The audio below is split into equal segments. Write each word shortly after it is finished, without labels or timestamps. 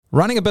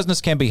Running a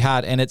business can be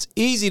hard, and it's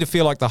easy to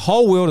feel like the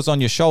whole world is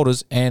on your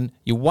shoulders and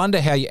you wonder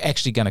how you're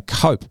actually going to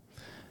cope.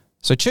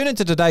 So tune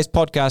into today's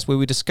podcast where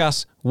we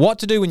discuss what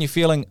to do when you're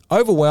feeling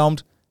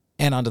overwhelmed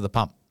and under the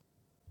pump.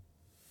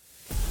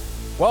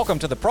 Welcome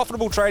to the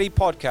Profitable Tradie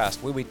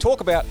Podcast, where we talk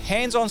about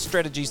hands-on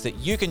strategies that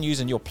you can use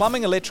in your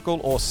plumbing,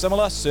 electrical, or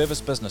similar service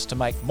business to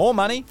make more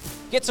money,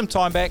 get some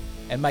time back,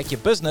 and make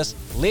your business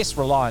less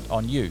reliant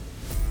on you.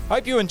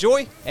 Hope you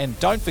enjoy, and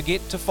don't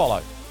forget to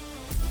follow.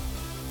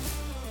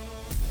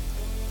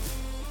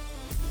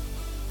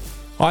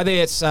 Hi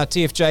there, it's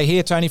TFJ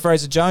here, Tony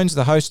Fraser-Jones,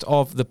 the host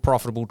of the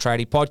Profitable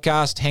Tradie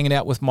Podcast, hanging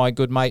out with my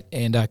good mate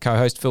and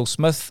co-host Phil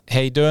Smith. How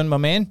you doing, my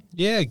man?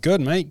 Yeah,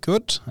 good, mate,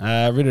 good.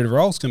 Ready to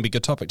roll. It's going to be a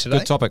good topic today.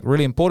 Good topic,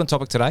 really important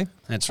topic today.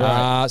 That's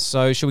right.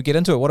 So should we get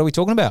into it? What are we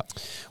talking about?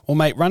 Well,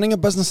 mate, running a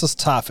business is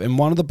tough, and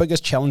one of the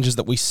biggest challenges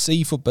that we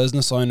see for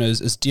business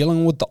owners is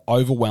dealing with the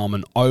overwhelm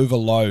and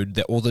overload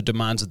that all the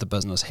demands of the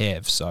business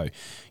have. So,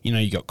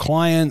 you got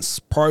clients,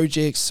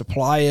 projects,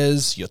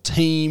 suppliers, your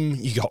team,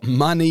 you got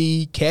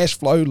money, cash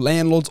flow,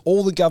 landlords,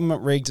 all the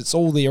government regs, it's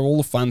all there, all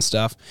the fun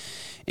stuff.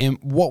 And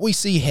what we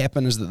see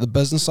happen is that the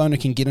business owner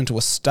can get into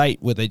a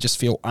state where they just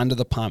feel under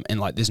the pump and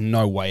like there's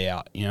no way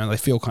out. They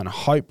feel kind of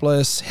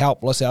hopeless,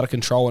 helpless, out of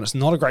control, and it's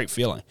not a great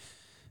feeling.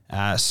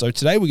 So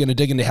today we're going to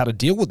dig into how to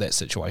deal with that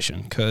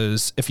situation,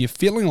 because if you're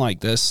feeling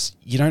like this,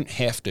 you don't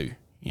have to.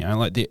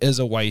 There is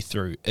a way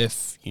through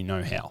if you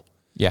know how.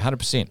 Yeah,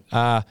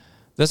 100%.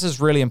 This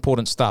is really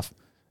important stuff.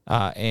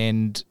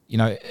 And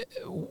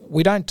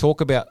we don't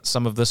talk about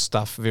some of this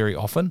stuff very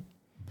often.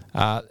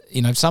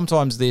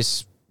 Sometimes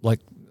there's like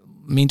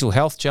mental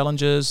health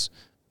challenges,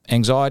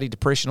 anxiety,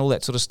 depression, all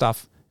that sort of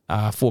stuff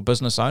for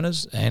business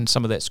owners, and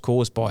some of that's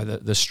caused by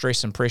the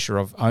stress and pressure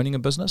of owning a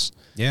business.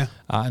 Yeah.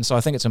 And so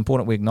I think it's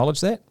important we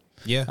acknowledge that.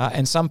 Yeah.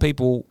 And some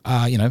people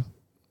are, going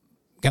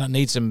to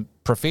need some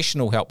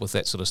professional help with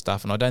that sort of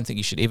stuff, and I don't think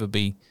you should ever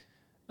be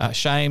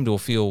ashamed or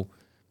feel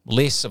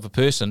less of a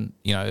person,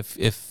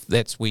 if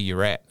that's where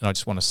you're at. And I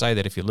just want to say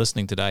that if you're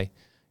listening today,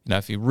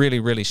 if you're really,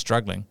 really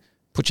struggling,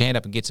 put your hand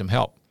up and get some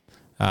help.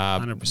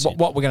 100%.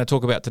 What we're going to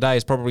talk about today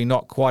is probably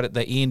not quite at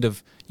the end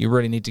of you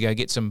really need to go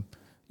get some,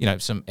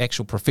 some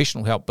actual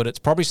professional help, but it's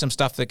probably some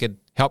stuff that could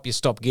help you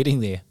stop getting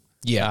there.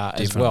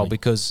 As well,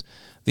 because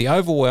the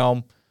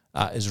overwhelm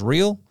is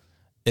real.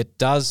 It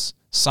does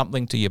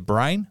something to your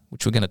brain,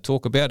 which we're going to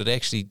talk about. It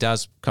actually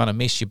does kind of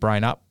mess your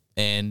brain up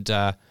and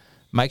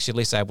makes you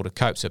less able to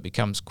cope, so it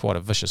becomes quite a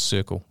vicious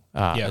circle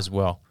as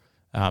well.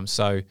 It's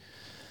a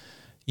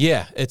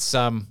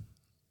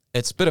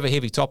bit of a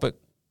heavy topic.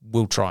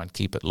 We'll try and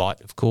keep it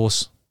light, of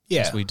course,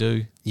 as we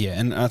do. Yeah,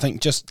 and I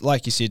think just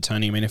like you said,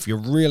 Tony, if you're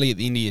really at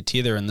the end of your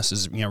tether and this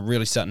is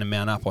really starting to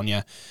mount up on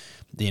you,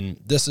 then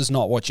this is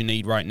not what you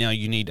need right now.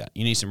 You need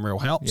some real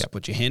help, so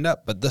put your hand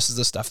up, but this is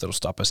the stuff that'll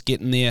stop us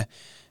getting there.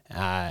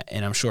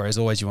 And I'm sure, as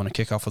always, you want to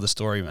kick off with a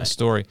story, mate. A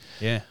story.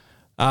 Yeah.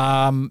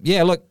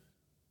 Look,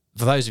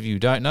 for those of you who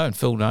don't know, and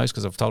Phil knows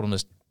because I've told him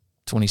this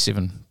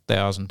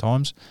 27,000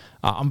 times,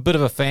 I'm a bit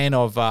of a fan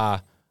of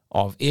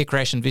air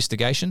crash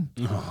investigation,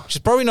 which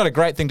is probably not a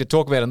great thing to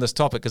talk about on this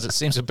topic because it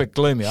seems a bit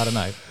gloomy. I don't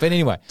know. But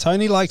anyway.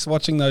 Tony likes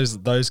watching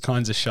those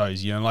kinds of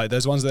shows, like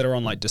those ones that are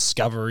on like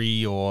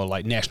Discovery or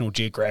like National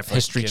Geographic.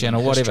 History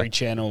Channel, whatever. History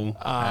Channel.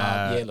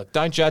 Look,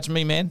 don't judge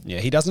me, man. Yeah,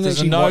 he doesn't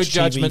actually watch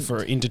TV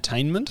for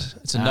entertainment.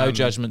 It's a no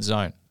judgment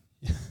zone.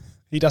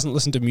 He doesn't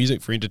listen to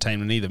music for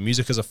entertainment either.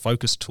 Music is a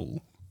focus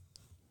tool.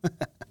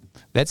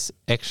 That's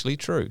actually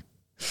true.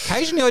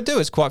 Occasionally I do.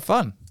 It's quite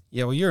fun.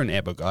 Yeah, well, you're an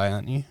ABBA guy,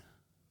 aren't you?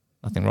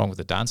 Nothing wrong with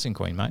the Dancing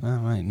Queen, mate. Oh,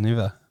 mate,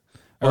 never.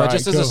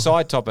 As a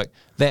side topic,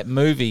 that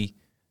movie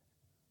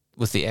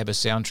with the ABBA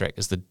soundtrack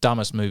is the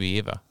dumbest movie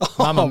ever.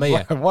 Mamma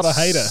Mia. Bro, what a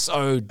hater.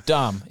 So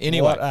dumb.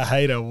 Anyway. What a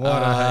hater.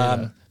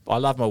 I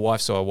love my wife,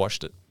 so I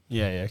watched it.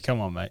 Yeah.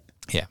 Come on, mate.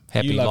 Yeah.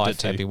 Happy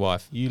life, happy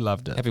wife. You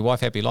loved it. Happy wife,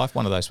 happy life.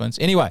 One of those ones.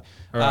 Anyway,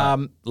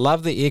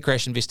 love the air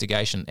crash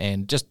investigation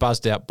and just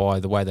buzzed out by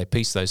the way they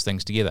piece those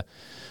things together.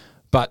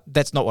 But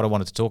that's not what I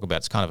wanted to talk about.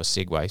 It's kind of a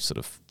segue sort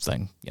of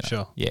thing.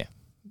 Sure. Yeah.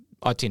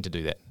 I tend to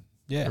do that.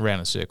 Yeah. Around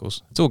in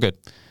circles. It's all good.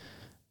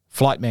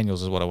 Flight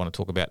manuals is what I want to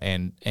talk about.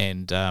 And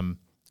I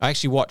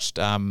actually watched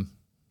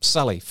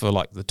Sully for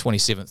like the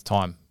 27th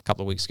time a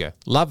couple of weeks ago.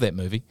 Love that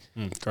movie.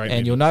 Great movie.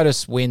 And you'll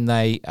notice when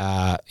they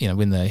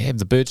when they have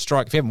the bird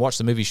strike, if you haven't watched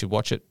the movie, you should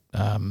watch it.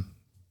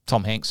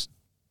 Tom Hanks.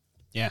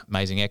 Yeah.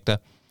 Amazing actor.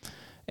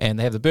 And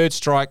they have the bird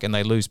strike and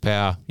they lose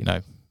power,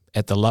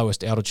 at the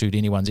lowest altitude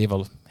anyone's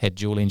ever had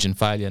dual engine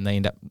failure, and they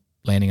end up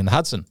landing in the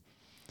Hudson.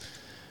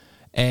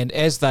 And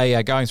as they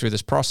are going through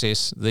this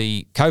process,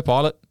 the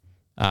co-pilot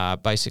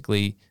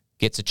basically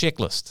gets a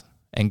checklist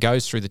and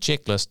goes through the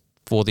checklist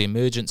for the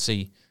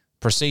emergency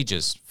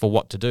procedures for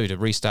what to do to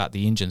restart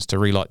the engines, to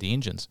relight the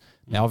engines.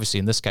 Now, obviously,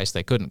 in this case,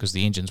 they couldn't because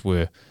the engines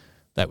were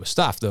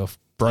stuffed. They were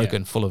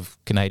broken, full of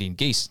Canadian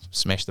geese,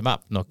 smashed them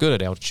up. Not good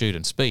at altitude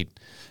and speed.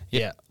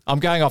 Yeah. I'm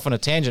going off on a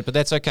tangent, but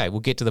that's okay. We'll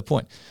get to the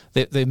point.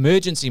 The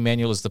emergency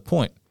manual is the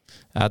point.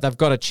 They've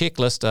got a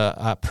checklist,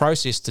 a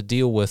process to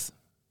deal with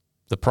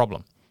the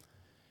problem.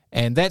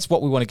 And that's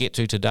what we want to get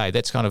to today.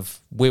 That's kind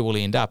of where we'll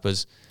end up,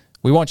 is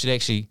we want you to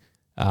actually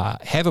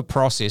have a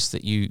process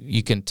that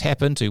you can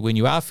tap into when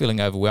you are feeling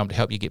overwhelmed to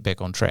help you get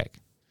back on track.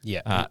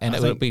 Yeah. And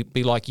it will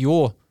be like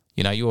your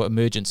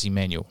emergency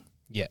manual.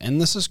 Yeah,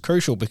 and this is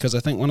crucial because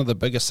I think one of the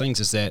biggest things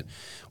is that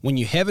when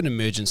you have an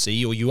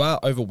emergency or you are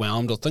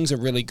overwhelmed or things are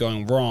really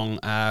going wrong,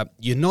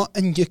 you're not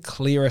in your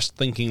clearest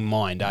thinking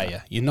mind, are you?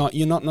 You're not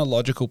in a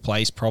logical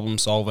place, problem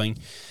solving.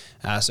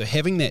 So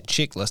having that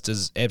checklist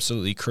is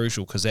absolutely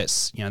crucial because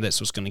that's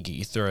what's going to get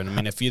you through. And I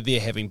mean, if you're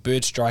there having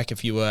bird strike,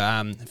 if you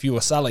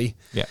were Sully,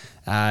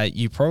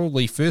 you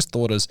probably first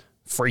thought is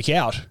freak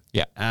out.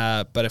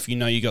 Yeah. But if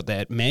you got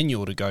that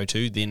manual to go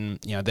to, then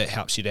that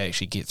helps you to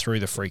actually get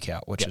through the freak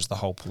out, which is the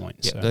whole point.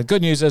 Yeah. So. The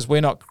good news is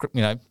we're not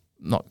going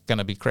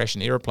to be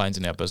crashing airplanes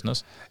in our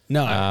business.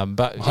 No,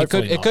 but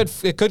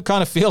it could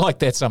kind of feel like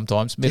that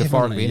sometimes,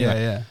 metaphorically.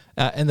 Definitely, anyway.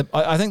 Yeah.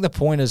 I think the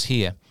point is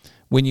here,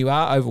 when you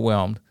are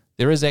overwhelmed,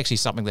 there is actually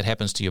something that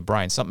happens to your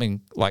brain.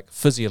 Something like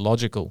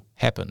physiological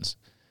happens.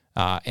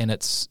 And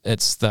it's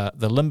the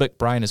limbic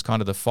brain is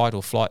kind of the fight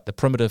or flight, the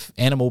primitive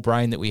animal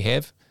brain that we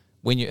have.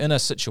 When you're in a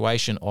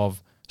situation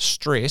of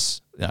stress,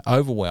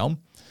 overwhelm,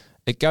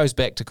 it goes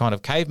back to kind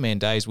of caveman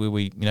days where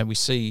we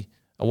see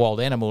a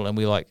wild animal and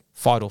we like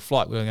fight or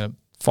flight. We're going to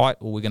fight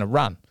or we're going to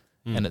run.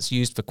 And it's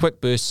used for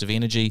quick bursts of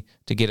energy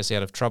to get us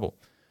out of trouble.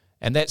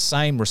 And that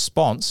same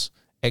response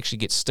actually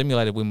gets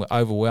stimulated when we're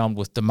overwhelmed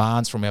with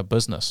demands from our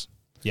business.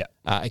 Yeah.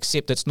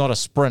 Except it's not a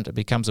sprint, it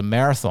becomes a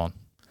marathon.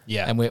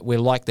 Yeah. And we're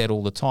like that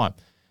all the time.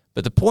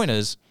 But the point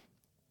is,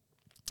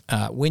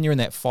 when you're in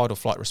that fight or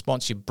flight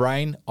response, your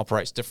brain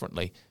operates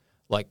differently.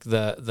 Like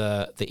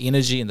the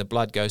energy and the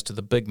blood goes to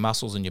the big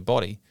muscles in your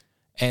body.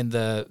 And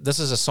this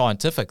is a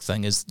scientific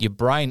thing, is your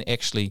brain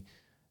actually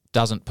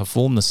doesn't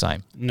perform the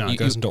same. No, it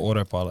goes into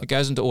autopilot. It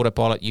goes into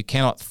autopilot. You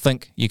cannot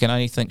think. You can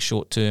only think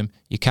short term.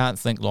 You can't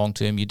think long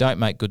term. You don't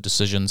make good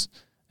decisions.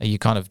 You're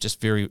kind of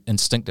just very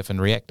instinctive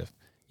and reactive.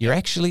 You're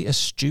actually a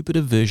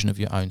stupider version of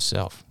your own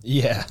self.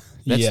 Yeah.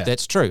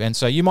 That's true. And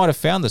so you might have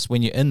found this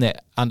when you're in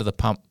that under the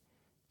pump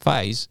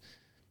phase,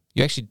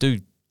 you actually do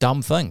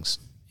dumb things.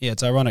 Yeah,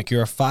 it's ironic.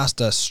 You're a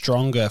faster,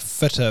 stronger,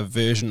 fitter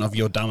version of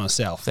your dumber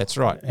self. That's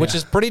right, which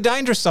is pretty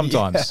dangerous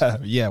sometimes.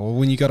 Yeah, well,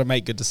 when you got to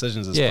make good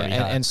decisions, it's pretty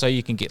hard. And so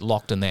you can get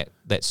locked in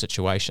that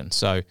situation.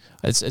 So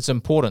it's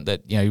important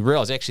that you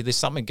realize actually there's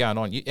something going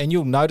on, and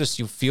you'll notice,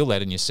 you'll feel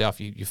that in yourself.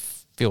 You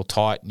feel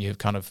tight, and you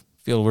kind of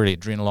feel really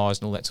adrenalized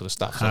and all that sort of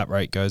stuff. Heart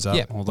rate goes up.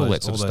 Yeah, all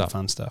that sort of stuff.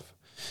 Fun stuff.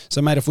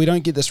 So, mate, if we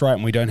don't get this right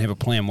and we don't have a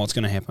plan, what's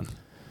going to happen?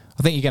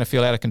 I think you're going to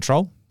feel out of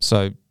control.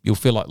 So you'll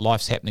feel like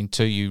life's happening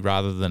to you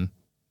rather than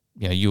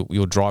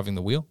you're driving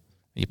the wheel.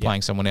 You're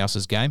playing someone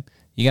else's game.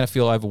 You're going to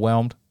feel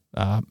overwhelmed.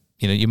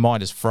 Your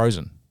mind is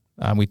frozen.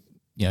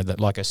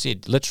 Like I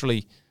said,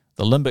 literally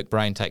the limbic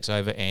brain takes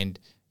over, and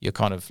you're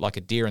kind of like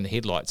a deer in the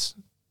headlights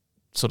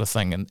sort of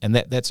thing. And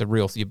that's a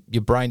real.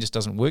 Your brain just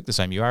doesn't work the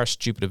same. You are a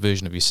stupider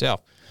version of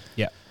yourself.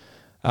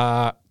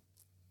 Yeah.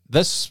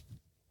 This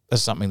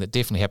is something that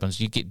definitely happens.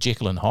 You get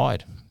Jekyll and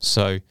Hyde.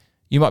 So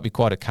you might be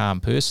quite a calm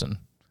person,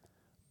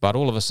 but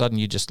all of a sudden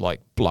you just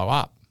like blow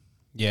up.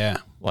 Yeah.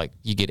 Like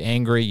you get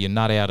angry, you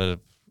nut out a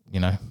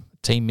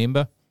team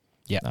member,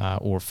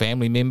 or a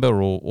family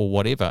member or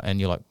whatever, and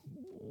you're like,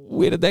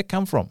 where did that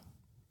come from?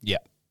 Yeah.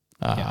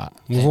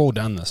 We've all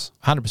done this.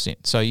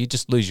 100%. So you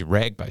just lose your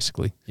rag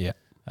basically. Yeah.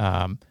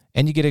 And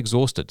you get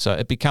exhausted. So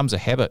it becomes a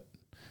habit.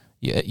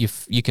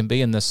 You can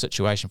be in this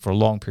situation for a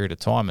long period of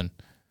time, and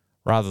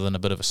rather than a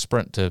bit of a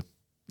sprint to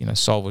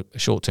solve a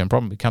short-term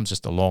problem, it becomes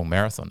just a long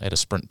marathon at a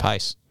sprint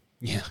pace.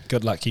 Yeah,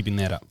 good luck keeping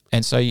that up.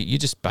 And so you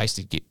just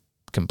basically get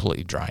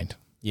completely drained.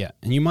 Yeah,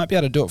 and you might be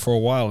able to do it for a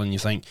while, and you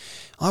think,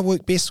 I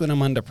work best when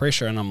I'm under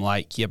pressure, and I'm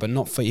like, yeah, but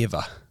not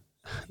forever.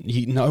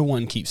 No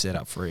one keeps that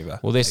up forever.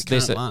 Well, there's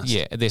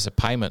a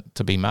payment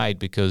to be made,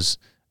 because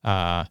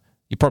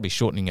you're probably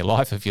shortening your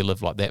life if you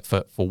live like that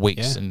for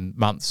weeks and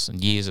months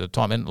and years at a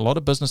time. And a lot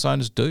of business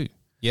owners do.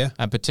 Yeah.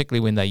 And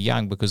particularly when they're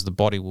young, because the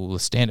body will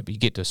withstand it. But you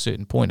get to a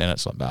certain point and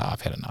it's like,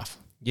 I've had enough.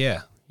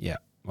 Yeah. Yeah.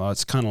 Well,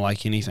 it's kind of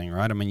like anything,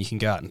 right? I mean, you can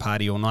go out and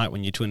party all night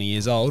when you're 20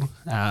 years old.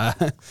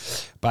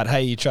 But,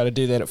 hey, you try to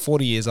do that at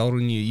 40 years old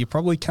and you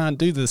probably can't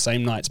do the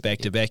same nights back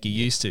to back you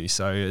used to.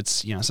 So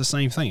it's it's the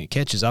same thing. It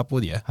catches up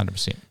with you.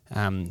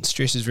 100%.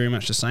 Stress is very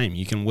much the same.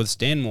 You can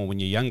withstand more when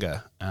you're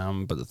younger.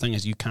 But the thing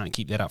is, you can't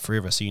keep that up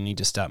forever. So you need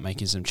to start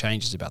making some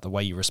changes about the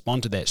way you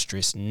respond to that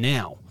stress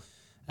now.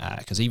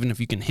 Because even if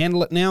you can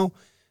handle it now,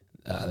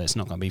 that's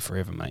not going to be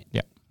forever, mate.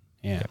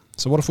 Yeah.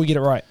 So what if we get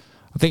it right?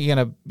 I think you're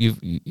gonna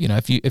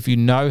if you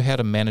know how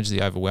to manage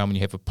the overwhelm and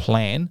you have a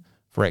plan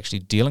for actually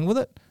dealing with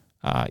it,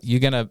 you're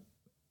gonna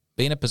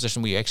be in a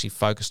position where you're actually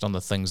focused on the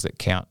things that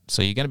count.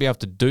 So you're gonna be able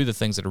to do the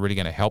things that are really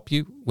gonna help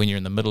you when you're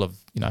in the middle of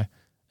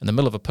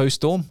a poo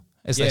storm,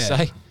 as they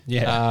say.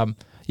 Yeah.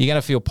 You're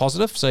gonna feel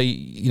positive. So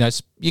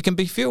you can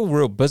feel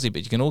real busy,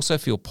 but you can also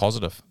feel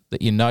positive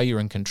that you're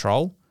in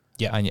control.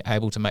 Yeah. And you're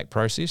able to make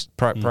progress.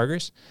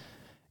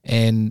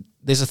 And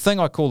there's a thing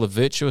I call the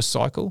virtuous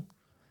cycle,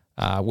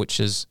 which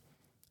is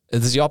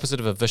the opposite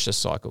of a vicious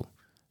cycle.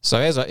 So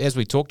as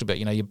we talked about,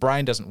 your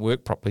brain doesn't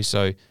work properly.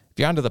 So if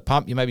you're under the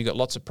pump, you maybe got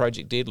lots of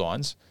project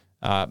deadlines.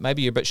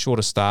 Maybe you're a bit short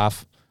of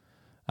staff.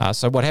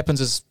 So what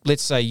happens is,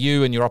 let's say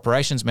you and your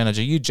operations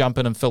manager, you jump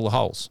in and fill the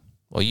holes,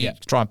 or you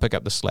try and pick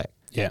up the slack.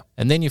 Yeah.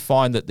 And then you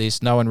find that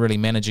there's no one really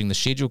managing the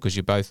schedule because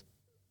you're both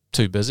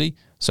too busy.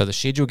 So the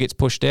schedule gets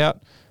pushed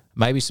out.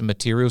 Maybe some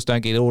materials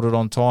don't get ordered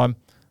on time.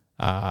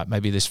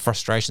 Maybe there's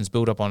frustrations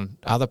built up on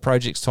other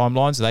projects'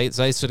 timelines.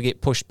 They sort of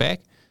get pushed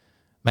back.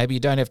 Maybe you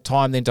don't have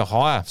time then to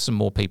hire some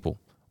more people,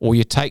 or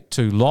you take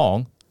too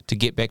long to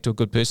get back to a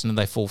good person and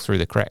they fall through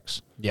the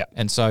cracks. Yeah.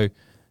 And so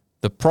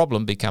the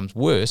problem becomes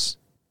worse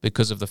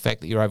because of the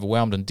fact that you're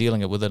overwhelmed and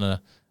dealing it within a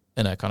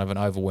kind of an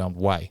overwhelmed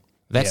way.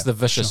 That's the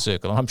vicious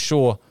circle. And I'm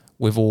sure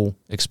we've all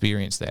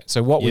experienced that.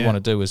 So what we want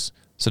to do is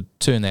sort of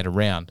turn that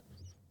around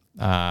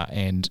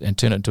and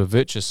turn it into a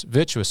virtuous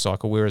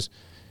cycle. Whereas,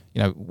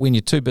 when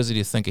you're too busy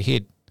to think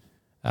ahead,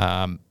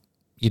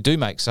 you do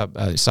make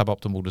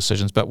suboptimal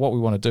decisions. But what we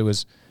want to do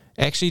is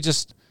actually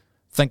just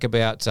think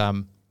about, take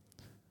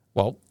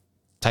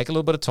a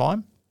little bit of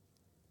time,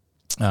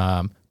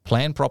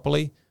 plan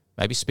properly,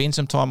 maybe spend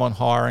some time on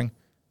hiring,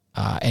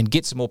 and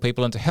get some more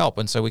people in to help.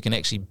 And so we can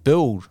actually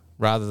build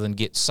rather than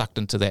get sucked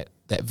into that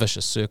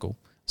vicious circle.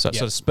 So it's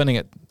sort of spinning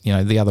it,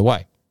 the other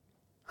way.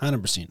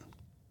 100%.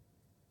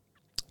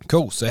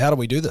 Cool. So how do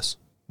we do this?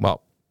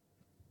 Well,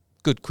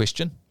 good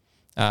question.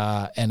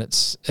 And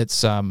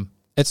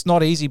it's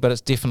not easy, but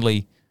it's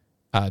definitely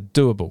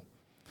doable.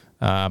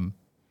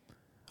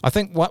 I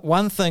think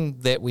one thing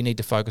that we need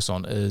to focus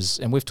on is,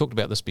 and we've talked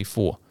about this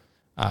before,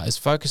 is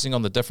focusing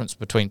on the difference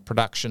between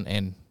production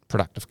and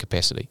productive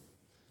capacity.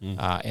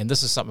 And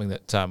this is something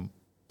that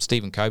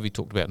Stephen Covey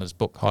talked about in his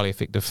book,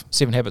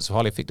 7 Habits of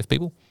Highly Effective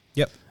People.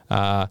 Yep.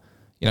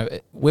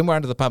 When we're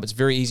under the pump, it's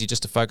very easy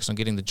just to focus on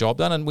getting the job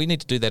done, and we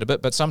need to do that a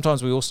bit. But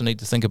sometimes we also need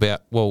to think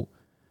about,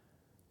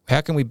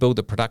 how can we build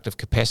the productive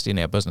capacity in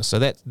our business? So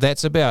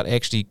that's about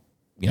actually,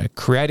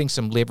 creating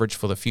some leverage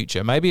for the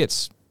future. Maybe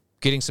it's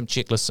getting some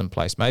checklists in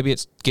place. Maybe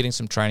it's getting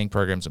some training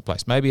programs in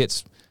place. Maybe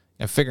it's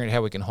figuring out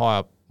how we can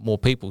hire more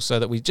people so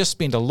that we just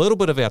spend a little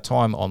bit of our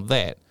time on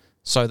that,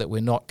 so that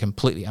we're not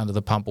completely under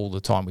the pump all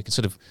the time. We can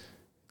sort of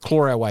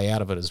claw our way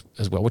out of it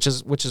as well, which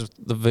is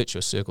the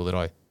virtuous circle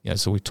that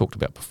so we talked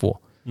about before.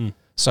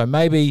 So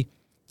maybe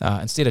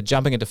instead of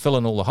jumping into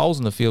filling all the holes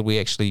in the field, we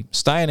actually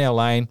stay in our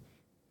lane.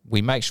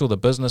 We make sure the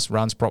business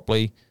runs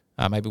properly.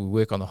 Maybe we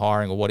work on the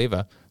hiring or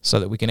whatever, so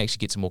that we can actually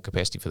get some more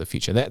capacity for the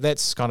future.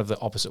 That's kind of the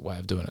opposite way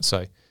of doing it.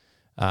 So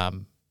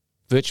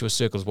virtuous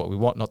circle is what we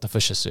want, not the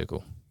vicious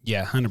circle.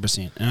 Yeah,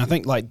 100%. And I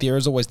think there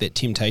is always that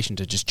temptation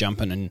to just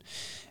jump in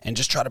and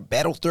just try to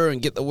battle through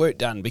and get the work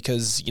done,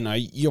 because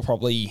you're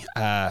probably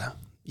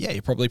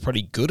you're probably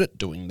pretty good at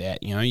doing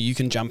that. You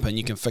can jump in,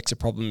 you can fix a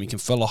problem, you can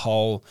fill a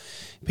hole.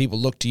 People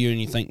look to you and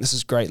you think this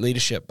is great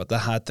leadership. But the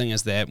hard thing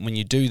is that when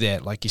you do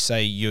that, like you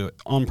say, you're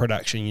on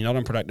production, you're not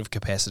on productive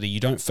capacity, you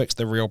don't fix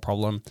the real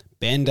problem.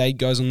 Band-Aid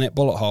goes on that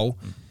bullet hole,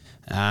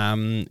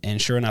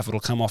 and sure enough, it'll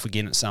come off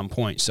again at some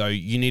point. So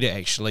you need to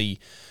actually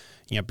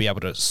be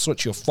able to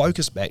switch your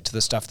focus back to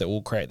the stuff that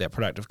will create that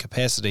productive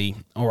capacity,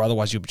 or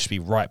otherwise you'll just be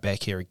right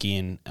back here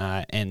again,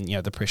 and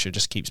the pressure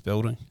just keeps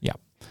building. Yeah.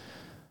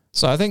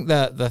 So I think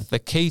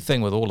the key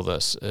thing with all of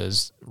this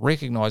is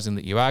recognizing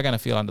that you are going to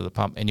feel under the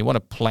pump, and you want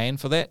to plan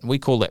for that. And we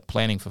call that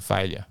planning for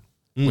failure,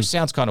 which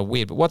sounds kind of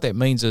weird, but what that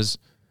means is,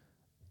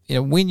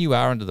 when you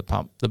are under the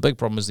pump, the big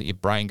problem is that your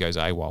brain goes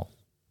AWOL,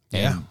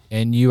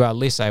 and you are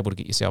less able to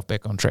get yourself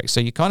back on track.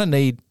 So you kind of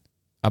need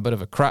a bit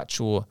of a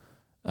crutch or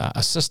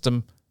a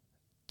system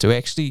to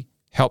actually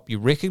help you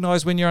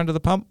recognize when you're under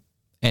the pump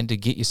and to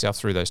get yourself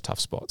through those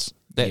tough spots.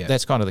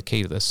 That's kind of the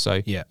key to this.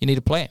 So you need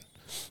a plan.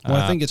 Well,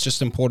 I think it's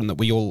just important that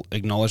we all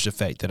acknowledge the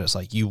fact that it's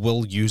you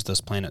will use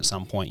this plan at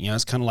some point.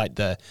 It's kind of like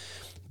the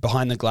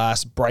behind the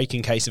glass break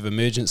in case of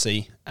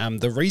emergency.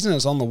 The reason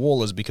it's on the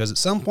wall is because at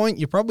some point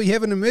you probably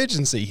have an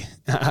emergency.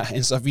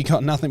 And so if you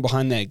got nothing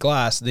behind that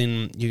glass,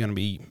 then you're going to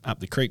be up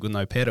the creek with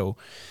no paddle.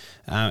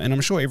 And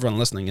I'm sure everyone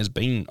listening has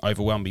been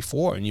overwhelmed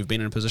before, and you've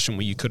been in a position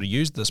where you could have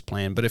used this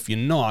plan. But if you're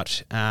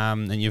not,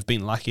 and you've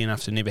been lucky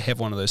enough to never have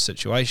one of those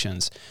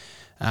situations,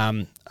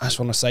 I just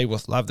want to say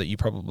with love that you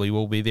probably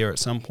will be there at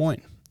some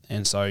point.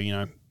 And so,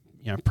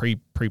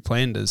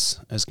 pre-planned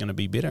is going to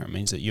be better. It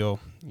means that you're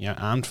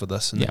armed for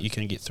this and that you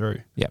can get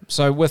through. Yeah.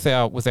 So with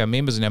our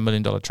members in our $1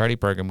 Million Tradie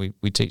Program,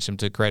 we teach them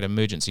to create an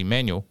emergency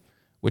manual,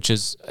 which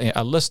is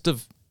a list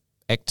of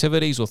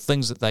activities or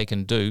things that they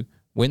can do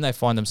when they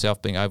find themselves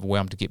being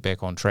overwhelmed to get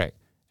back on track.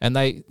 And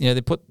they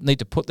need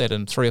to put that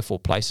in 3 or 4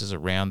 places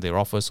around their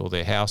office or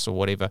their house or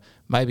whatever.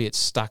 Maybe it's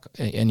stuck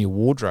in your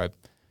wardrobe,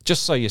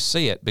 just so you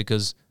see it,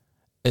 because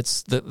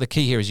it's the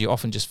key here is you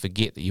often just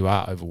forget that you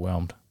are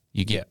overwhelmed.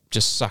 You get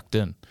just sucked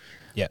in.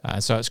 Yeah.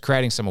 So it's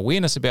creating some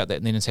awareness about that,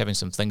 and then it's having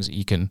some things that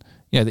you can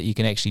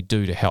actually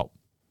do to help.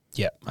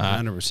 Yeah,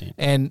 100%.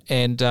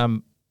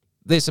 And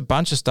there's a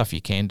bunch of stuff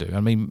you can do.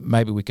 I mean,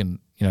 maybe we can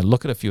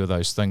look at a few of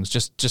those things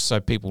just so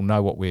people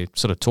know what we're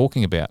sort of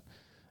talking about.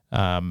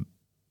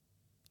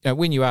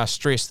 When you are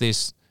stressed,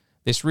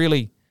 there's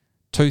really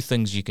 2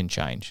 things you can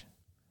change.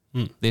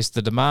 There's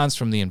the demands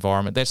from the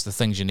environment. That's the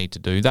things you need to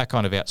do. They're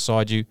kind of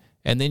outside you.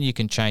 And then you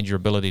can change your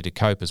ability to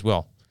cope as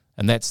well.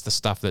 And that's the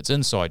stuff that's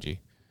inside you.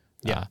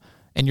 Yeah.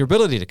 And your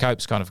ability to cope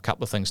is kind of a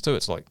couple of things too.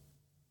 It's like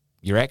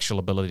your actual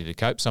ability to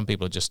cope. Some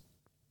people are just,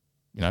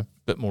 a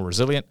bit more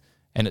resilient.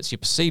 And it's your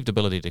perceived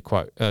ability to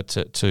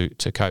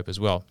cope as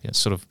well. It's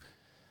sort of,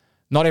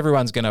 not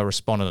everyone's going to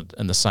respond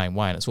in the same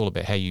way, and it's all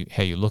about how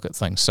you look at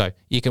things. So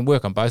you can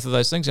work on both of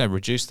those things,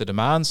 reduce the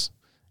demands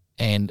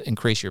and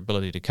increase your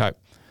ability to cope.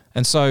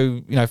 And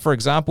so, for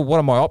example, what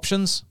are my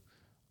options?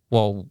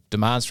 Well,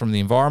 demands from the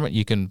environment,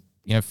 you can,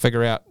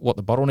 figure out what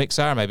the bottlenecks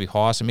are, maybe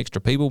hire some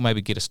extra people,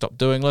 maybe get a stop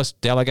doing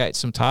list, delegate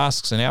some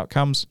tasks and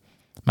outcomes,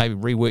 maybe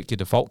rework your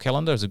default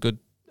calendar is a good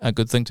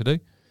thing to do.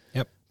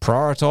 Yep.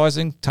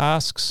 Prioritizing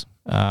tasks,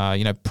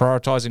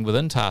 prioritizing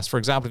within tasks. For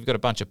example, if you've got a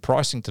bunch of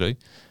pricing to do,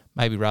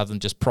 maybe rather than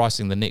just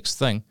pricing the next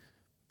thing,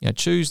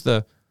 choose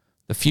the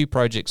few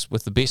projects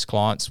with the best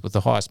clients with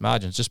the highest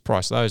margins, just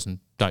price those and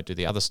don't do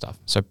the other stuff.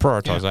 So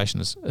prioritization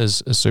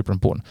is super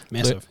important.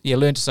 Massive.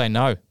 Learn to say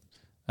no.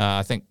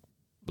 I think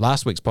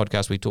last week's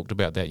podcast we talked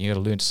about that. You got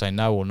to learn to say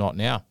no or not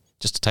now,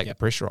 just to take the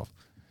pressure off.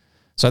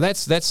 So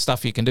that's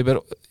stuff you can do,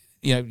 but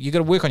you got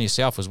to work on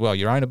yourself as well,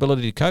 your own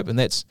ability to cope, and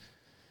that's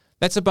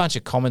a bunch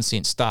of common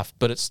sense stuff,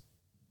 but it's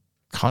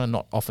kind of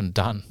not often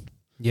done.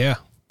 Yeah.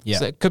 Yeah.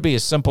 So it could be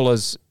as simple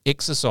as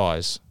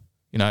exercise.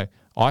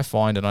 I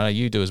find, and I know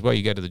you do as well,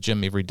 you go to the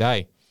gym every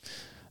day,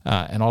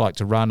 and I like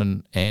to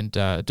run and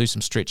do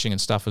some stretching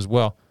and stuff as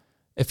well.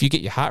 If you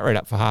get your heart rate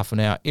up for half an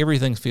hour,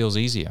 everything feels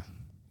easier.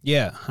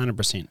 Yeah,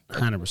 100%.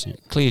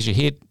 100%. Clears your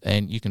head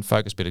and you can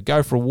focus better.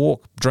 Go for a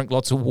walk, drink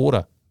lots of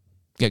water.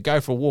 Go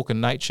for a walk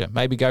in nature.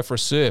 Maybe go for a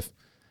surf.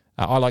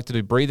 I like to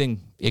do breathing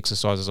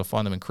exercises. I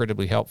find them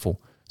incredibly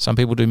helpful. Some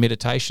people do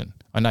meditation.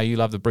 I know you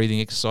love the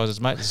breathing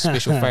exercises, mate. It's a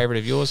special favourite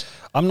of yours.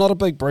 I'm not a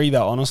big breather,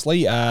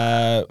 honestly.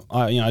 I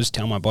just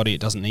tell my body it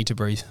doesn't need to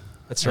breathe.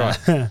 That's right.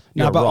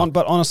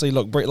 But honestly,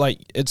 look,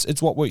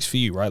 it's what works for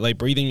you, right? Like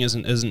breathing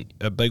isn't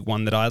a big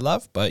one that I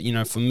love, but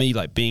for me,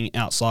 like being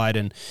outside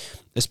and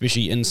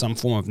especially in some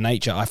form of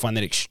nature, I find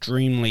that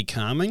extremely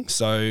calming.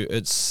 So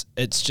it's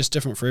just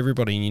different for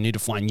everybody, and you need to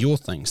find your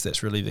things.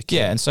 That's really the key.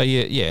 Yeah, and so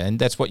and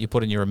that's what you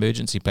put in your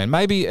emergency plan.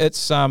 Maybe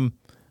it's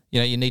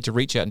you need to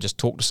reach out and just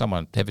talk to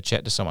someone, have a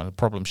chat to someone. A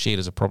problem shared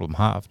is a problem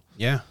halved.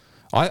 Yeah.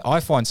 I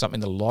find something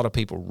that a lot of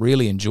people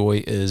really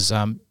enjoy is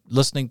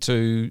listening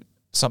to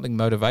something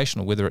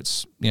motivational, whether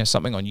it's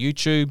something on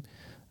YouTube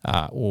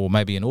or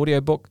maybe an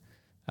audiobook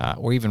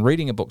or even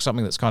reading a book,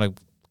 something that's kind of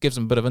gives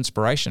them a bit of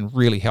inspiration,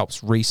 really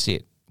helps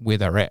reset where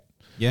they're at.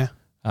 Yeah.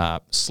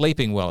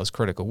 Sleeping well is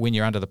critical. When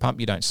you're under the pump,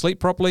 you don't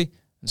sleep properly.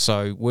 And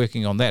so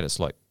working on that,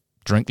 it's like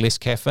drink less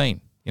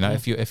caffeine.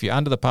 If you're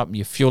under the pump and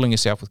you're fueling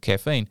yourself with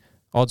caffeine,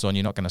 odds on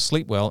you're not going to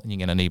sleep well and you're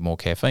going to need more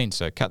caffeine.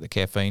 So cut the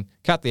caffeine,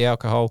 cut the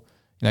alcohol,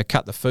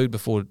 cut the food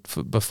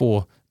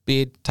before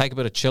bed, take a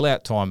bit of chill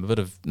out time, a bit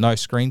of no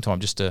screen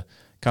time just to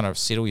kind of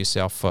settle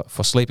yourself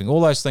for sleeping.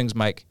 All those things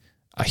make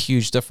a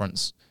huge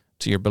difference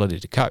to your ability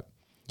to cope.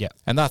 Yeah.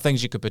 And they're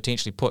things you could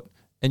potentially put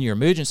in your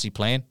emergency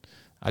plan.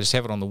 I just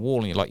have it on the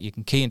wall and you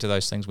can key into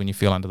those things when you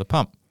feel under the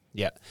pump.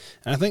 Yeah.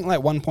 And I think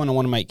one point I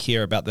want to make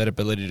here about that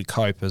ability to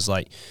cope is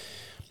a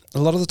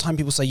lot of the time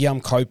people say, yeah,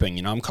 I'm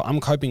coping, I'm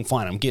coping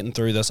fine. I'm getting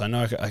through this. I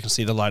know I can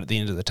see the light at the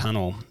end of the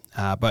tunnel.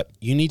 But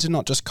you need to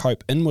not just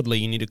cope inwardly,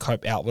 you need to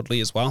cope outwardly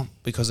as well.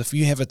 Because if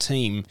you have a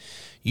team,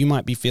 you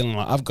might be feeling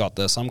like, I've got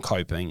this, I'm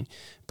coping.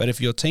 But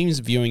if your team's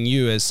viewing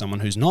you as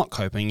someone who's not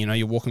coping,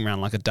 you're walking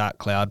around like a dark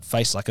cloud,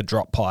 face like a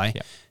drop pie,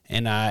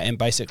 and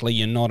basically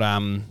you're not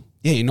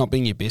you're not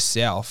being your best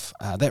self,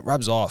 that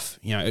rubs off.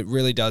 It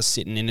really does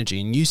set an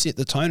energy, and you set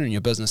the tone in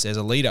your business as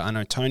a leader. I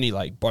know, Tony,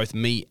 like both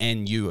me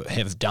and you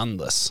have done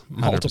this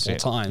multiple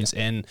times.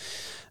 And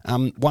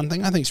one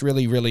thing I think is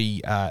really,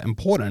 really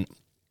important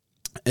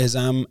is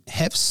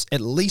have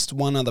at least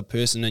one other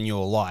person in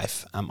your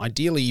life,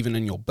 ideally even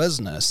in your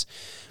business,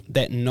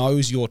 that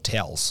knows your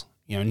tells.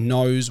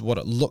 Knows what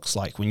it looks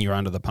like when you're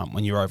under the pump,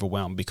 when you're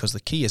overwhelmed, because the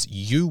key is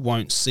you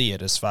won't see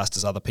it as fast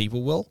as other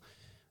people will.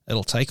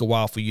 It'll take a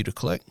while for you to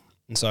click.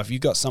 And so if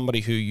you've got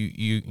somebody who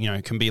you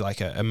can be like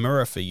a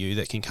mirror for you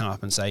that can come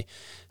up and say,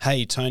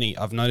 hey, Tony,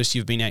 I've noticed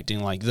you've been acting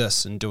like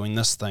this and doing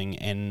this thing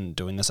and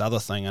doing this other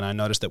thing. And I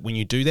noticed that when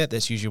you do that,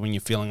 that's usually when you're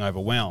feeling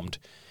overwhelmed.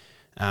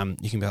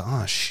 You can be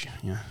like,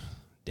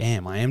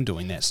 damn, I am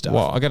doing that stuff.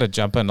 Well, I got to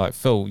jump in. Like,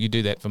 Phil, you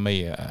do that for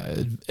me.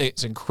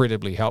 It's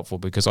incredibly helpful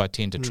because I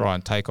tend to try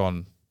and take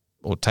on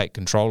or take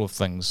control of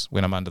things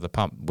when I'm under the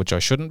pump, which I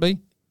shouldn't be.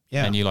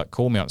 Yeah. And you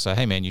call me out and say,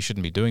 hey, man, you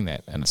shouldn't be doing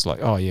that. And it's like,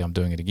 oh, yeah, I'm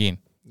doing it again.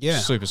 Yeah.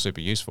 Super,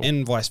 super useful.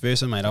 And vice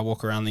versa, mate. I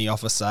walk around the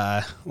office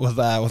with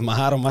my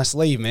heart on my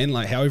sleeve, man.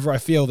 Like, however I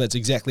feel, that's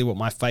exactly what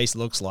my face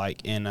looks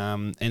like.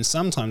 And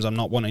sometimes I'm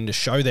not wanting to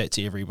show that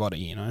to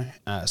everybody,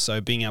 So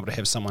being able to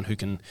have someone who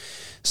can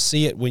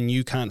see it when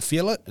you can't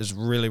feel it is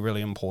really,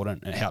 really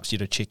important. It helps you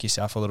to check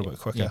yourself a little bit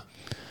quicker.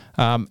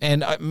 Yeah.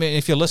 And I mean,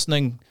 if you're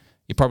listening,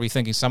 you're probably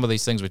thinking some of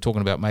these things we're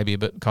talking about maybe a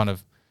bit kind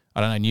of, I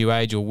don't know, new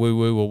age or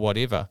woo-woo or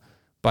whatever.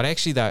 But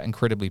actually they're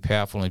incredibly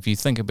powerful. And if you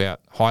think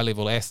about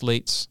high-level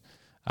athletes,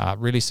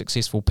 really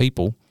successful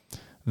people,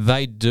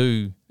 they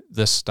do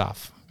this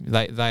stuff.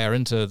 They are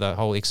into the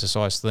whole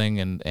exercise thing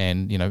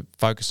and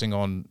focusing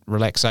on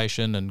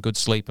relaxation and good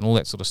sleep and all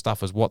that sort of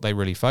stuff is what they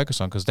really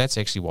focus on, because that's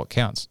actually what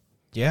counts.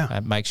 Yeah.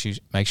 It makes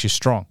you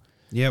strong.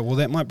 Yeah, well,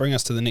 that might bring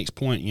us to the next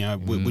point.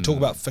 We talk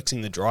about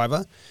fixing the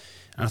driver.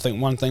 And I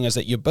think one thing is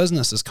that your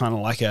business is kind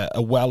of like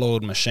a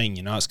well-oiled machine.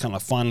 It's kind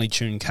of a finely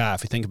tuned car.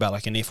 If you think about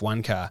like an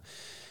F1 car,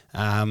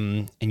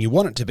 and you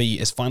want it to be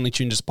as finely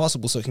tuned as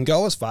possible so it can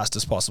go as fast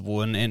as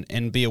possible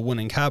and be a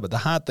winning car. But the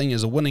hard thing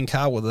is a winning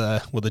car with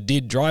a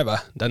dead driver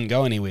doesn't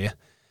go anywhere.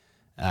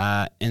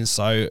 And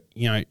so,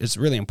 it's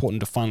really important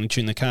to finely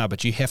tune the car,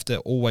 but you have to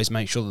always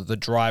make sure that the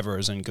driver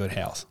is in good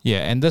health.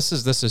 Yeah, and this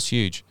is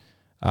huge.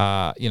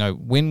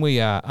 When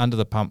we are under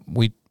the pump,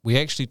 we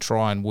actually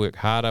try and work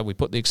harder. We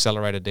put the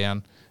accelerator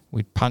down.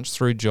 We punch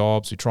through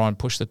jobs. We try and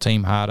push the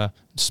team harder,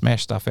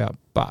 smash stuff out.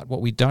 But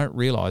what we don't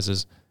realize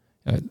is,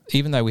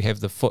 even though we have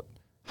the foot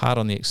hard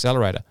on the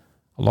accelerator,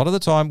 a lot of the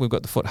time we've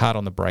got the foot hard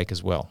on the brake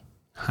as well.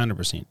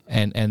 100%.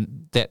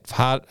 And that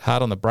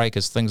hard on the brake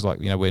is things like,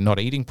 we're not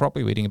eating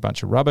properly, we're eating a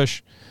bunch of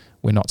rubbish,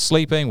 we're not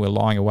sleeping, we're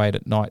lying awake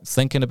at night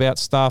thinking about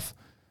stuff,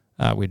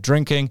 we're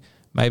drinking,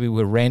 maybe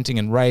we're ranting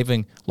and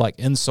raving like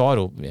inside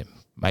or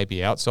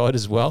maybe outside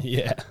as well.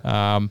 Yeah.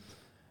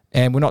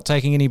 And we're not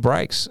taking any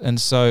breaks.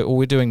 And so, or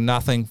we're doing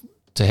nothing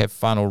to have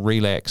fun or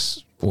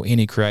relax or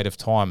any creative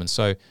time. And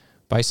so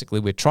basically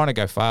we're trying to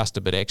go faster,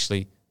 but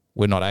actually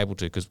we're not able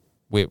to because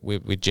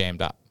we're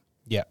jammed up.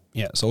 Yeah,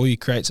 yeah. So all you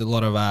create is a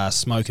lot of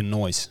smoke and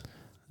noise.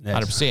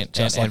 100%.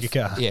 Just like a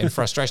car. Yeah, and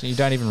frustration. You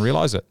don't even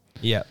realise it.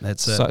 Yeah,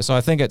 that's it. So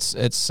I think it's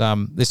there's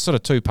sort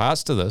of two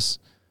parts to this.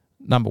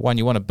 Number one,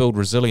 you want to build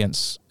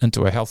resilience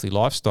into a healthy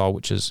lifestyle,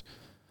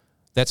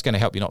 that's going to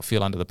help you not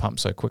feel under the pump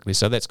so quickly.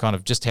 So that's kind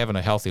of just having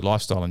a healthy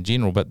lifestyle in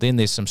general. But then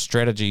there's some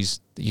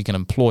strategies that you can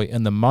employ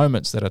in the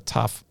moments that are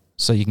tough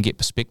so you can get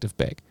perspective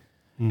back.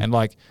 And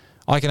like,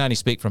 I can only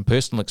speak from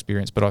personal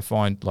experience, but I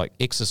find like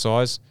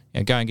exercise,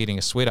 going getting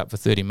a sweat up for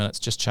 30 minutes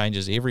just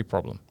changes every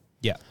problem.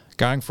 Yeah.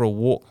 Going for a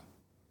walk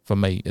for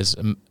me is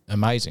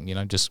amazing.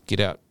 Just get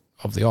out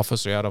of the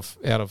office or out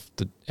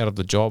of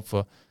the job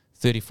for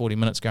 30, 40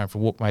 minutes. Going for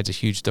a walk makes a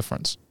huge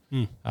difference.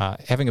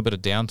 Having a bit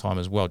of downtime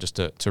as well, just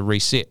to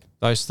reset.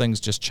 Those things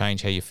just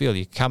change how you feel.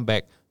 You come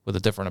back with a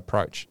different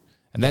approach.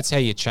 And that's how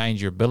you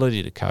change your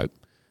ability to cope,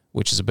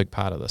 which is a big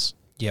part of this.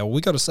 Yeah, well,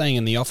 we got a saying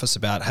in the office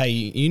about, hey,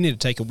 you need to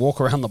take a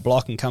walk around the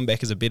block and come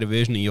back as a better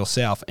version of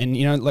yourself. And,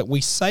 we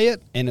say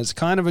it and it's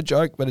kind of a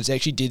joke, but it's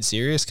actually dead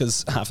serious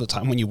because half the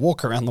time when you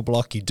walk around the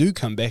block, you do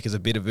come back as a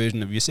better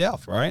version of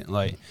yourself, right?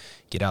 Like,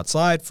 get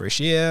outside,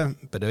 fresh air,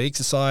 bit of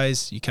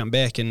exercise, you come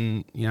back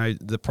and,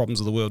 the problems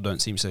of the world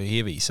don't seem so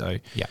heavy. So,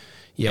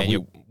 yeah,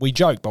 we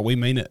joke, but we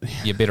mean it.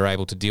 You're better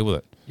able to deal with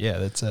it. Yeah,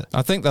 that's it.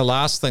 I think the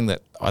last thing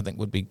that I think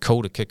would be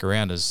cool to kick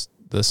around is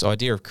this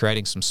idea of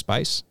creating some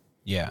space.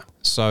 Yeah.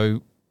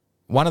 So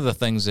one of the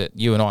things that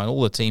you and I and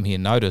all the team here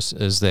notice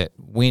is that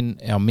when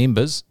our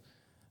members,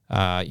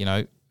 are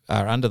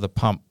under the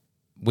pump,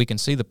 we can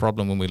see the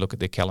problem when we look at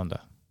their calendar.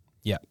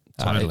 Yeah,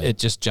 totally. It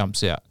just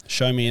jumps out.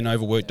 Show me an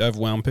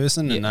overwhelmed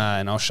person,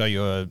 and I'll show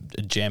you a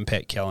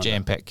jam-packed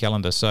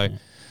calendar. So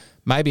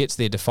maybe it's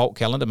their default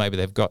calendar. Maybe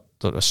they've got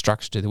a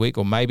structure to the week,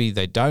 or maybe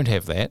they don't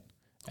have that.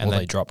 And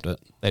they dropped it.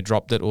 They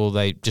dropped it, or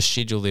they just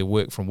schedule their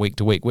work from week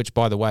to week, which,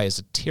 by the way, is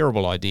a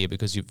terrible idea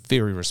because you're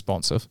very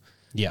responsive.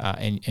 Yeah.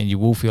 And you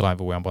will feel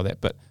overwhelmed by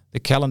that. But the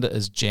calendar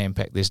is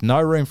jam-packed. There's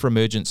no room for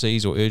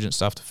emergencies or urgent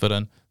stuff to fit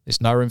in.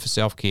 There's no room for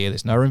self-care.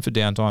 There's no room for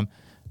downtime.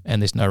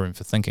 And there's no room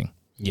for thinking.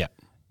 Yeah.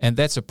 And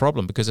that's a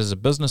problem because as a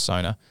business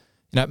owner,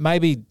 it may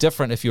be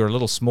different if you're a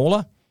little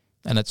smaller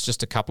and it's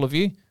just a couple of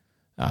you.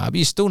 But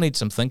you still need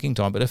some thinking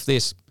time. But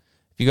if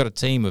you've got a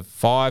team of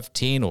 5,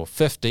 10 or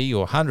 50 or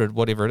 100,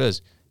 whatever it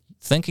is,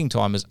 thinking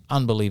time is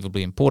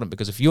unbelievably important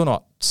because if you're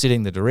not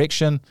setting the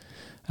direction,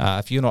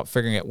 if you're not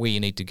figuring out where you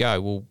need to go,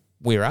 well,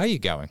 where are you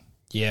going?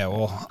 Yeah,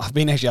 well, I've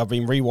been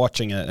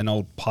rewatching an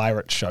old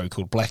pirate show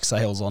called Black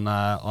Sails on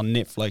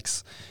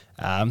Netflix.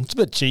 It's a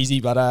bit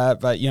cheesy, but a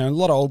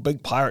lot of old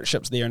big pirate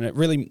ships there,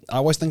 and I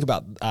always think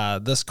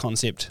about this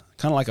concept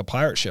kind of like a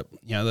pirate ship.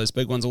 Those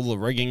big ones, all the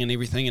rigging and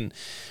everything, and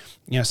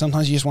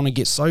sometimes you just want to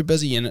get so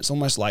busy, and it's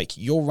almost like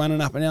you're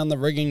running up and down the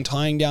rigging,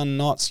 tying down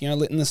knots,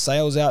 letting the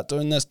sails out,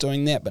 doing this,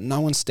 doing that, but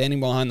no one's standing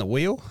behind the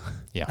wheel.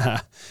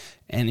 Yeah.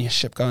 And your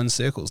ship goes in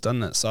circles,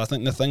 doesn't it? So I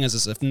think the thing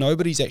is if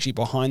nobody's actually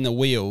behind the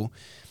wheel,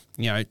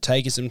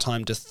 taking some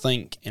time to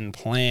think and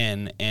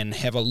plan and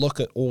have a look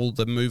at all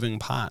the moving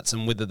parts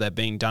and whether they're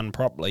being done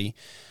properly,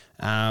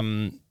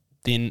 then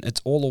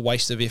it's all a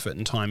waste of effort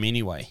and time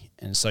anyway.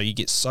 And so you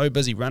get so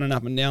busy running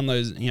up and down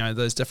those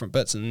different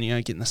bits and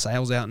getting the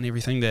sails out and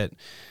everything that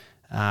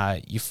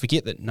you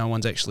forget that no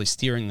one's actually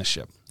steering the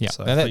ship. Yeah,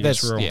 so I think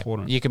that's real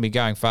important. You can be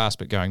going fast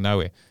but going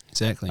nowhere.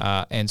 Exactly.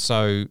 And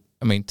so,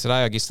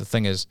 today I guess the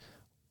thing is,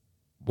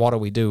 what do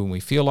we do when we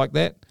feel like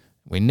that?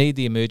 We need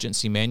the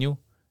emergency manual.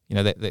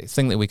 That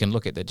thing that we can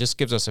look at that just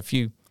gives us a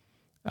few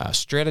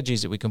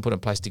strategies that we can put in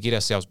place to get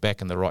ourselves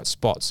back in the right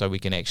spot so we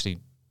can actually,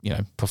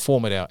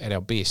 perform at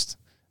our best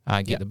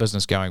get the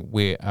business going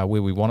where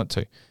we want it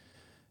to.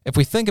 If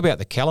we think about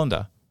the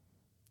calendar,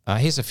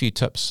 here's a few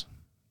tips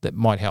that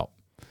might help.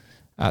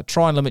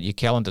 Try and limit your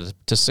calendar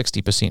to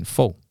 60%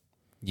 full.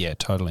 Yeah,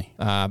 totally.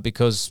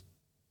 Because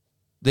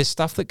there's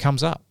stuff that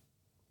comes up.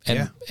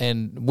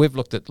 And we've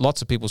looked at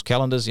lots of people's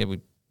calendars.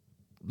 We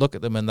look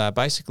at them and they're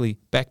basically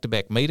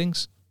back-to-back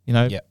meetings,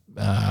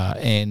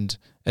 and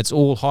it's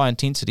all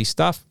high-intensity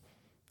stuff.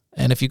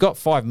 And if you've got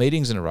 5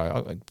 meetings in a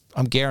row,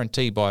 I'm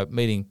guaranteed by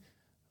meeting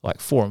like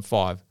 4 and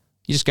 5,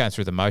 you're just going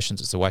through the motions.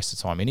 It's a waste of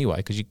time anyway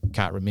because you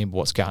can't remember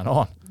what's going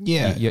on.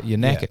 Yeah. You're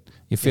knackered. Yeah.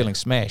 You're feeling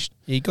smashed.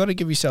 You got to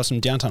give yourself some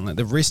downtime. Like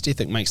the rest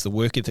ethic makes the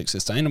work ethic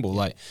sustainable.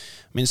 Like,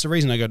 I mean, it's the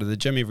reason I go to the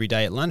gym every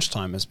day at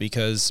lunchtime is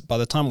because by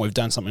the time we've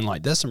done something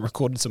like this and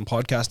recorded some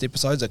podcast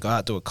episodes, I go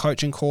out, do a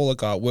coaching call, I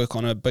go out, work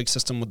on a big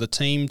system with the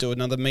team, do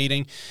another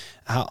meeting.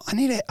 I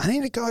need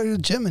to go to the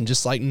gym and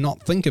just like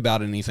not think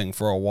about anything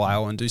for a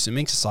while and do some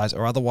exercise,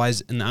 or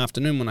otherwise in the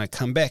afternoon when I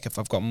come back, if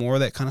I've got more of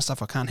that kind of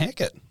stuff, I can't hack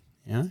it.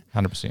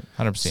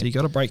 100%. So you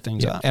got to break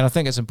things up. And I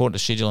think it's important to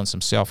schedule in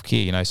some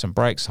self-care, some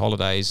breaks,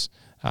 holidays,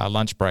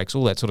 lunch breaks,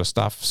 all that sort of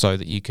stuff, so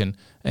that you can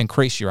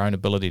increase your own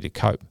ability to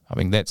cope. I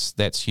mean,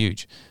 that's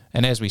huge.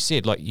 And as we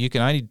said, like you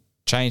can only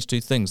change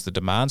 2 things: the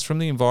demands from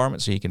the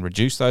environment, so you can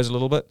reduce those a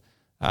little bit,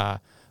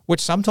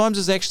 which sometimes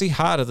is actually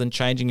harder than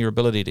changing your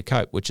ability to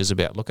cope, which is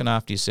about looking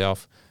after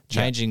yourself,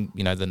 changing,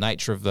 the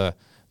nature of the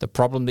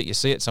problem that you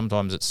see it.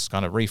 Sometimes it's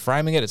kind of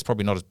reframing it. It's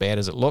probably not as bad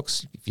as it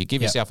looks. If you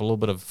give yourself a little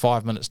bit of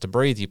 5 minutes to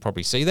breathe, you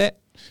probably see that.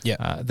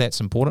 That's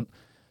important.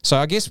 So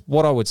I guess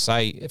what I would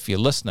say, if you're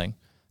listening,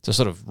 to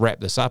sort of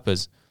wrap this up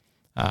is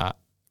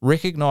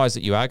recognize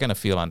that you are going to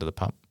feel under the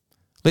pump.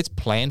 Let's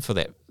plan for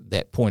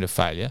that point of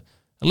failure.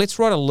 And let's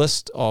write a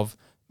list of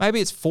maybe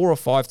it's 4 or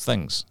 5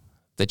 things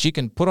that you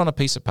can put on a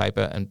piece of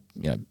paper and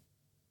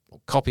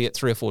copy it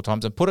 3 or 4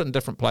 times and put it in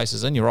different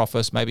places in your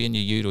office, maybe in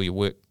your ute or your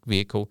work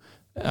vehicle,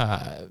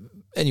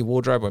 in your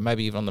wardrobe, or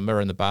maybe even on the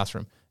mirror in the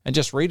bathroom, and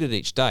just read it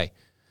each day.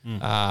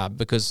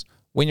 Because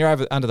when you're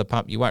under the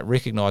pump, you won't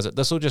recognize it.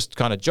 This will just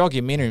kind of jog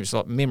your memory. It's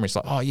like,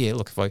 oh yeah,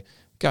 look, if I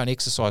go and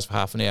exercise for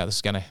half an hour, this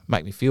is going to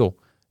make me feel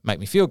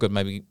good,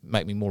 maybe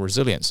make me more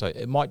resilient. So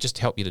it might just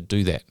help you to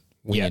do that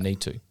when you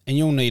need to. And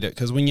you'll need it,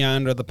 because when you're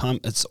under the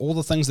pump, it's all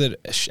the things that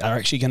are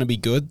actually going to be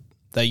good.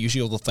 They're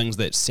usually all the things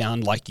that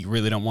sound like you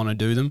really don't want to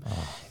do them.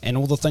 And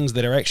all the things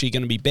that are actually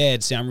going to be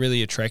bad sound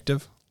really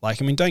attractive. Like,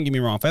 I mean, don't get me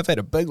wrong. If I've had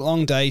a big,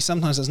 long day,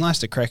 sometimes it's nice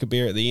to crack a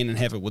beer at the end and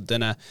have it with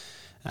dinner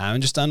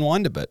and just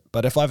unwind a bit.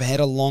 But if I've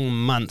had a long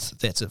month,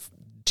 that's a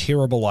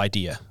terrible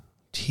idea.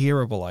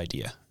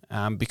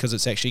 Because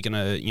it's actually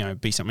going to,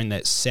 be something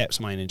that saps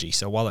my energy.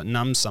 So while it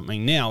numbs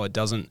something now, it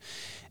doesn't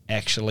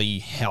actually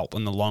help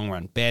in the long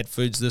run. Bad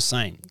food's the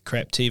same.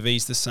 Crap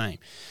TV's the same.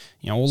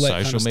 All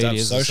that kind of stuff.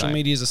 Social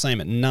media is the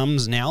same. It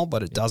numbs now,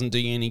 but it doesn't do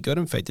you any good.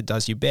 In fact, it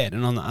does you bad.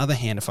 And on the other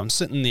hand, if I'm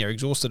sitting there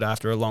exhausted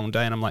after a long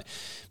day and I'm like,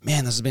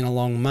 man, this has been a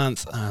long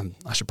month,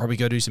 I should probably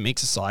go do some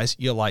exercise.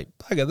 You're like,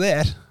 bugger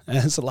that. And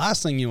it's the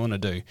last thing you want to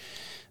do.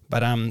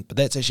 But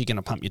that's actually going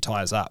to pump your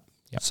tires up.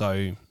 Yep.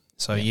 So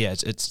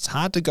it's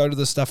hard to go to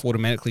this stuff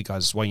automatically,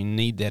 guys. That's why you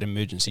need that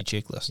emergency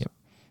checklist. Yep,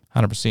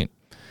 100%.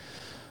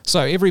 So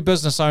every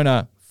business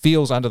owner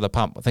feels under the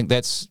pump. I think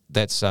that's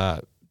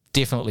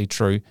definitely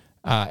true.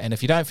 And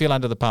if you don't feel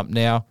under the pump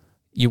now,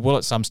 you will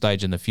at some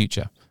stage in the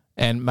future.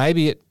 And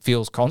maybe it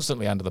feels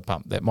constantly under the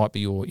pump. That might be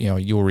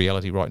your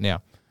reality right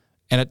now.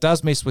 And it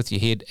does mess with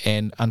your head.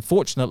 And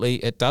unfortunately,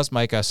 it does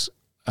make us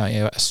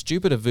a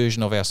stupider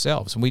version of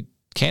ourselves. And we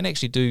can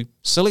actually do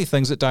silly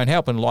things that don't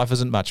help, and life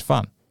isn't much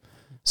fun.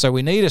 So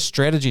we need a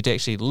strategy to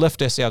actually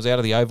lift ourselves out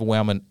of the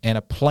overwhelm and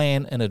a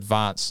plan in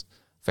advance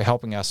for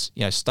helping us,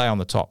 stay on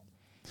the top.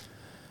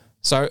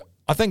 So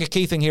I think a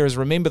key thing here is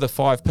remember the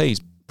 5 Ps.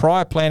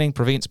 Prior planning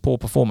prevents poor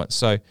performance.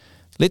 So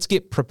let's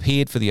get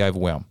prepared for the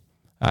overwhelm.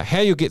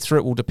 How you'll get through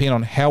it will depend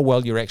on how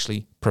well you're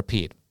actually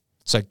prepared.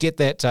 So get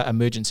that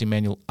emergency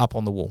manual up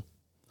on the wall.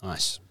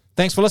 Nice.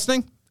 Thanks for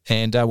listening,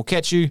 and we'll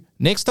catch you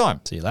next time.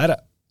 See you later.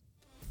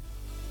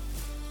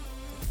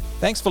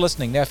 Thanks for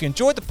listening. Now, if you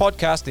enjoyed the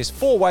podcast, there's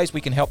 4 ways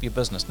we can help your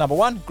business. Number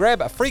 1,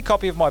 grab a free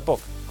copy of my book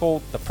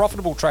called The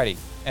Profitable Tradie,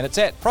 and it's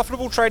at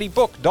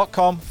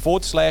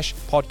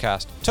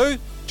profitabletradebook.com/podcast. 2,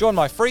 join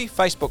my free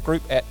Facebook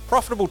group at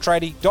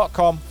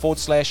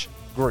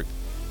profitabletradie.com/group.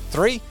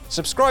 3,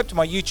 subscribe to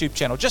my YouTube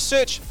channel. Just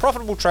search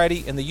Profitable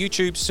Tradie in the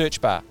YouTube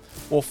search bar.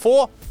 Or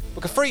 4,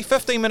 book a free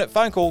 15-minute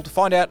phone call to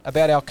find out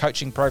about our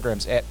coaching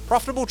programs at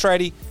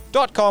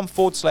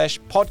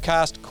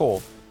profitabletradie.com/podcast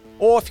call.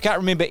 Or if you can't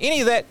remember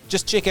any of that,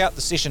 just check out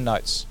the session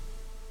notes.